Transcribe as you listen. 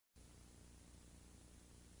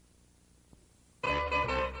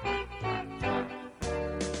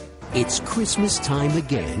It's Christmas time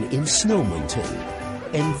again in Snowmanton,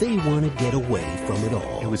 and they want to get away from it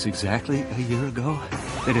all. It was exactly a year ago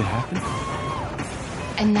that it happened.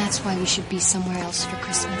 And that's why we should be somewhere else for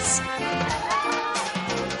Christmas.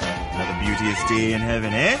 Another beauteous day in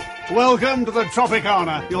heaven, eh? Welcome to the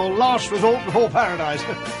Tropicana, your last resort before paradise.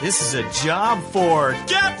 This is a job for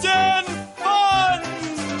Captain Fun!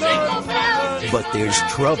 But there's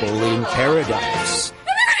trouble in paradise.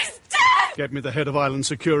 Get me the head of island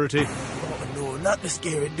security. Oh, no, not the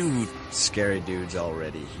scary dude. Scary dude's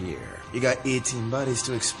already here. You got 18 bodies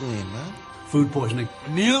to explain, man. Food poisoning.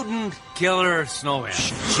 Mutant killer Snowman.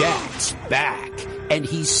 Jack's back, and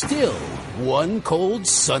he's still one cold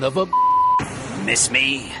son of a... Miss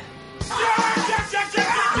me?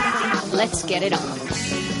 Let's get it on.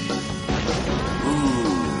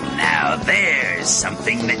 Ooh, now there's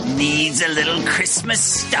something that needs a little Christmas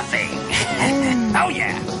stuffing. Oh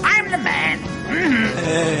yeah, I'm the man.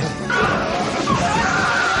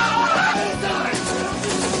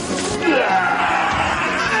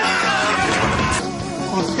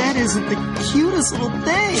 Well, that isn't the cutest little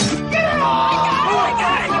thing.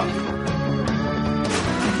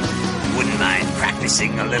 Wouldn't mind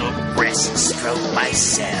practicing a little breaststroke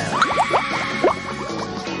myself.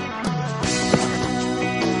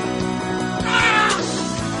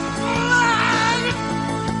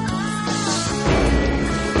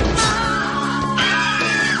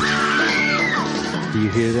 Do you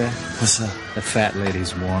hear that? What's up? The fat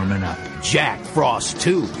lady's warming up. Jack Frost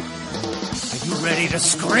 2. Are you ready to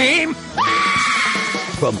scream?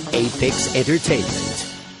 From Apex Entertainment.